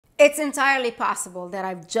It's entirely possible that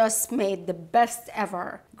I've just made the best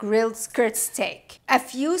ever grilled skirt steak. A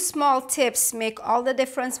few small tips make all the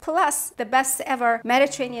difference, plus the best ever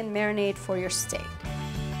Mediterranean marinade for your steak.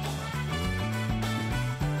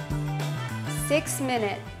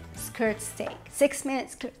 6-minute skirt steak.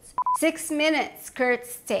 6-minute skirt. 6-minute skirt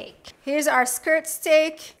steak. Here's our skirt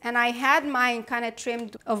steak, and I had mine kind of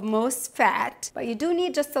trimmed of most fat, but you do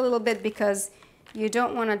need just a little bit because you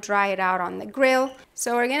don't want to dry it out on the grill.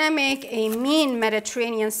 So we're gonna make a mean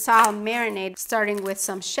Mediterranean style marinade, starting with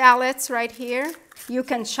some shallots right here. You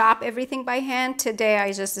can chop everything by hand. Today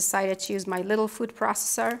I just decided to use my little food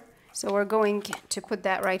processor. So we're going to put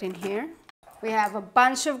that right in here. We have a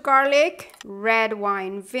bunch of garlic, red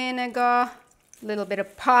wine vinegar, a little bit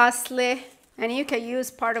of parsley, and you can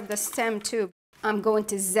use part of the stem too. I'm going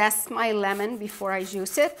to zest my lemon before I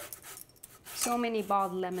juice it. So many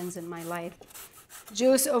bald lemons in my life.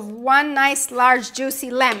 Juice of one nice large juicy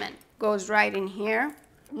lemon goes right in here.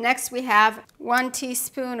 Next we have 1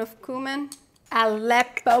 teaspoon of cumin,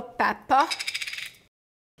 Aleppo pepper,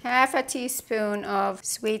 half a teaspoon of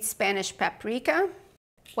sweet Spanish paprika.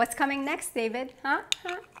 What's coming next, David? Huh?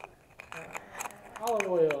 Olive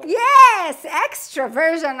oil. Yes, extra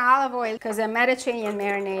virgin olive oil, because a Mediterranean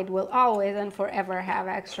marinade will always and forever have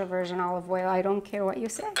extra virgin olive oil. I don't care what you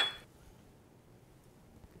say.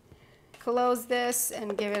 Close this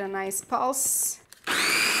and give it a nice pulse.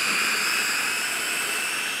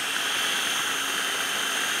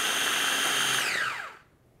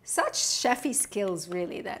 Such chefy skills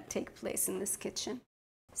really that take place in this kitchen.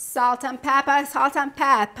 Salt and pepper, salt and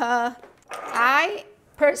pepper. I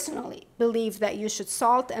personally believe that you should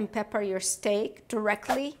salt and pepper your steak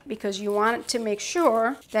directly because you want to make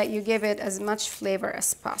sure that you give it as much flavor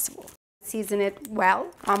as possible. Season it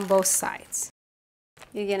well on both sides.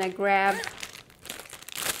 You're gonna grab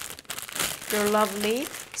your lovely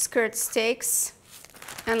skirt steaks,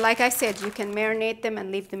 and like I said, you can marinate them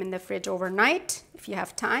and leave them in the fridge overnight if you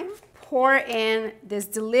have time. Pour in this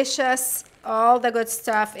delicious, all the good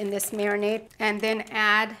stuff in this marinade, and then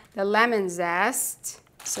add the lemon zest.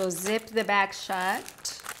 So zip the bag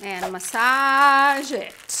shut and massage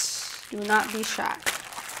it. Do not be shy.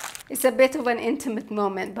 It's a bit of an intimate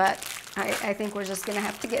moment, but I think we're just gonna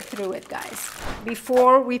have to get through it, guys.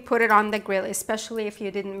 Before we put it on the grill, especially if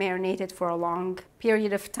you didn't marinate it for a long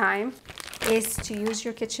period of time, is to use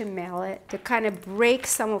your kitchen mallet to kind of break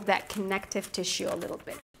some of that connective tissue a little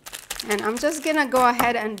bit. And I'm just gonna go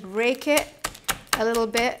ahead and break it a little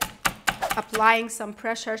bit, applying some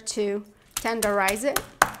pressure to tenderize it.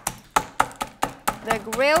 The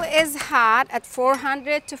grill is hot at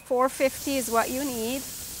 400 to 450 is what you need.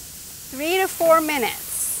 3 to 4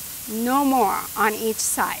 minutes, no more on each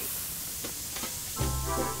side.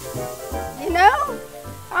 You know,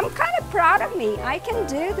 I'm kind of proud of me. I can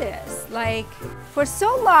do this. Like, for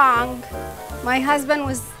so long, my husband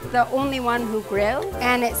was the only one who grilled,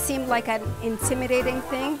 and it seemed like an intimidating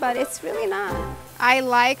thing, but it's really not. I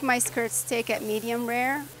like my skirt steak at medium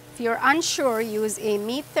rare. If you're unsure, use a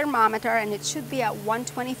meat thermometer, and it should be at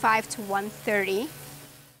 125 to 130.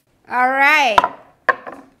 All right.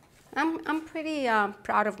 I'm pretty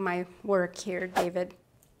proud of my work here, David.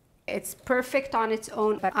 It's perfect on its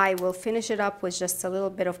own, but I will finish it up with just a little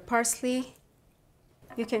bit of parsley.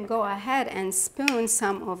 You can go ahead and spoon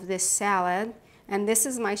some of this salad. And this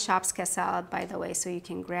is my Shopska salad, by the way, so you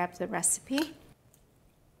can grab the recipe.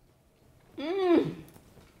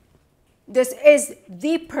 This is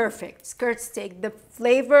the perfect skirt steak. The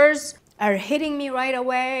flavors are hitting me right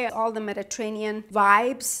away, all the Mediterranean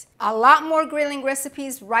vibes. A lot more grilling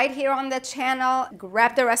recipes right here on the channel.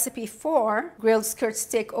 Grab the recipe for grilled skirt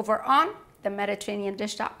steak over on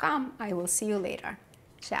themediterraneandish.com. I will see you later.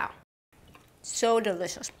 Ciao. So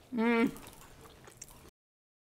delicious.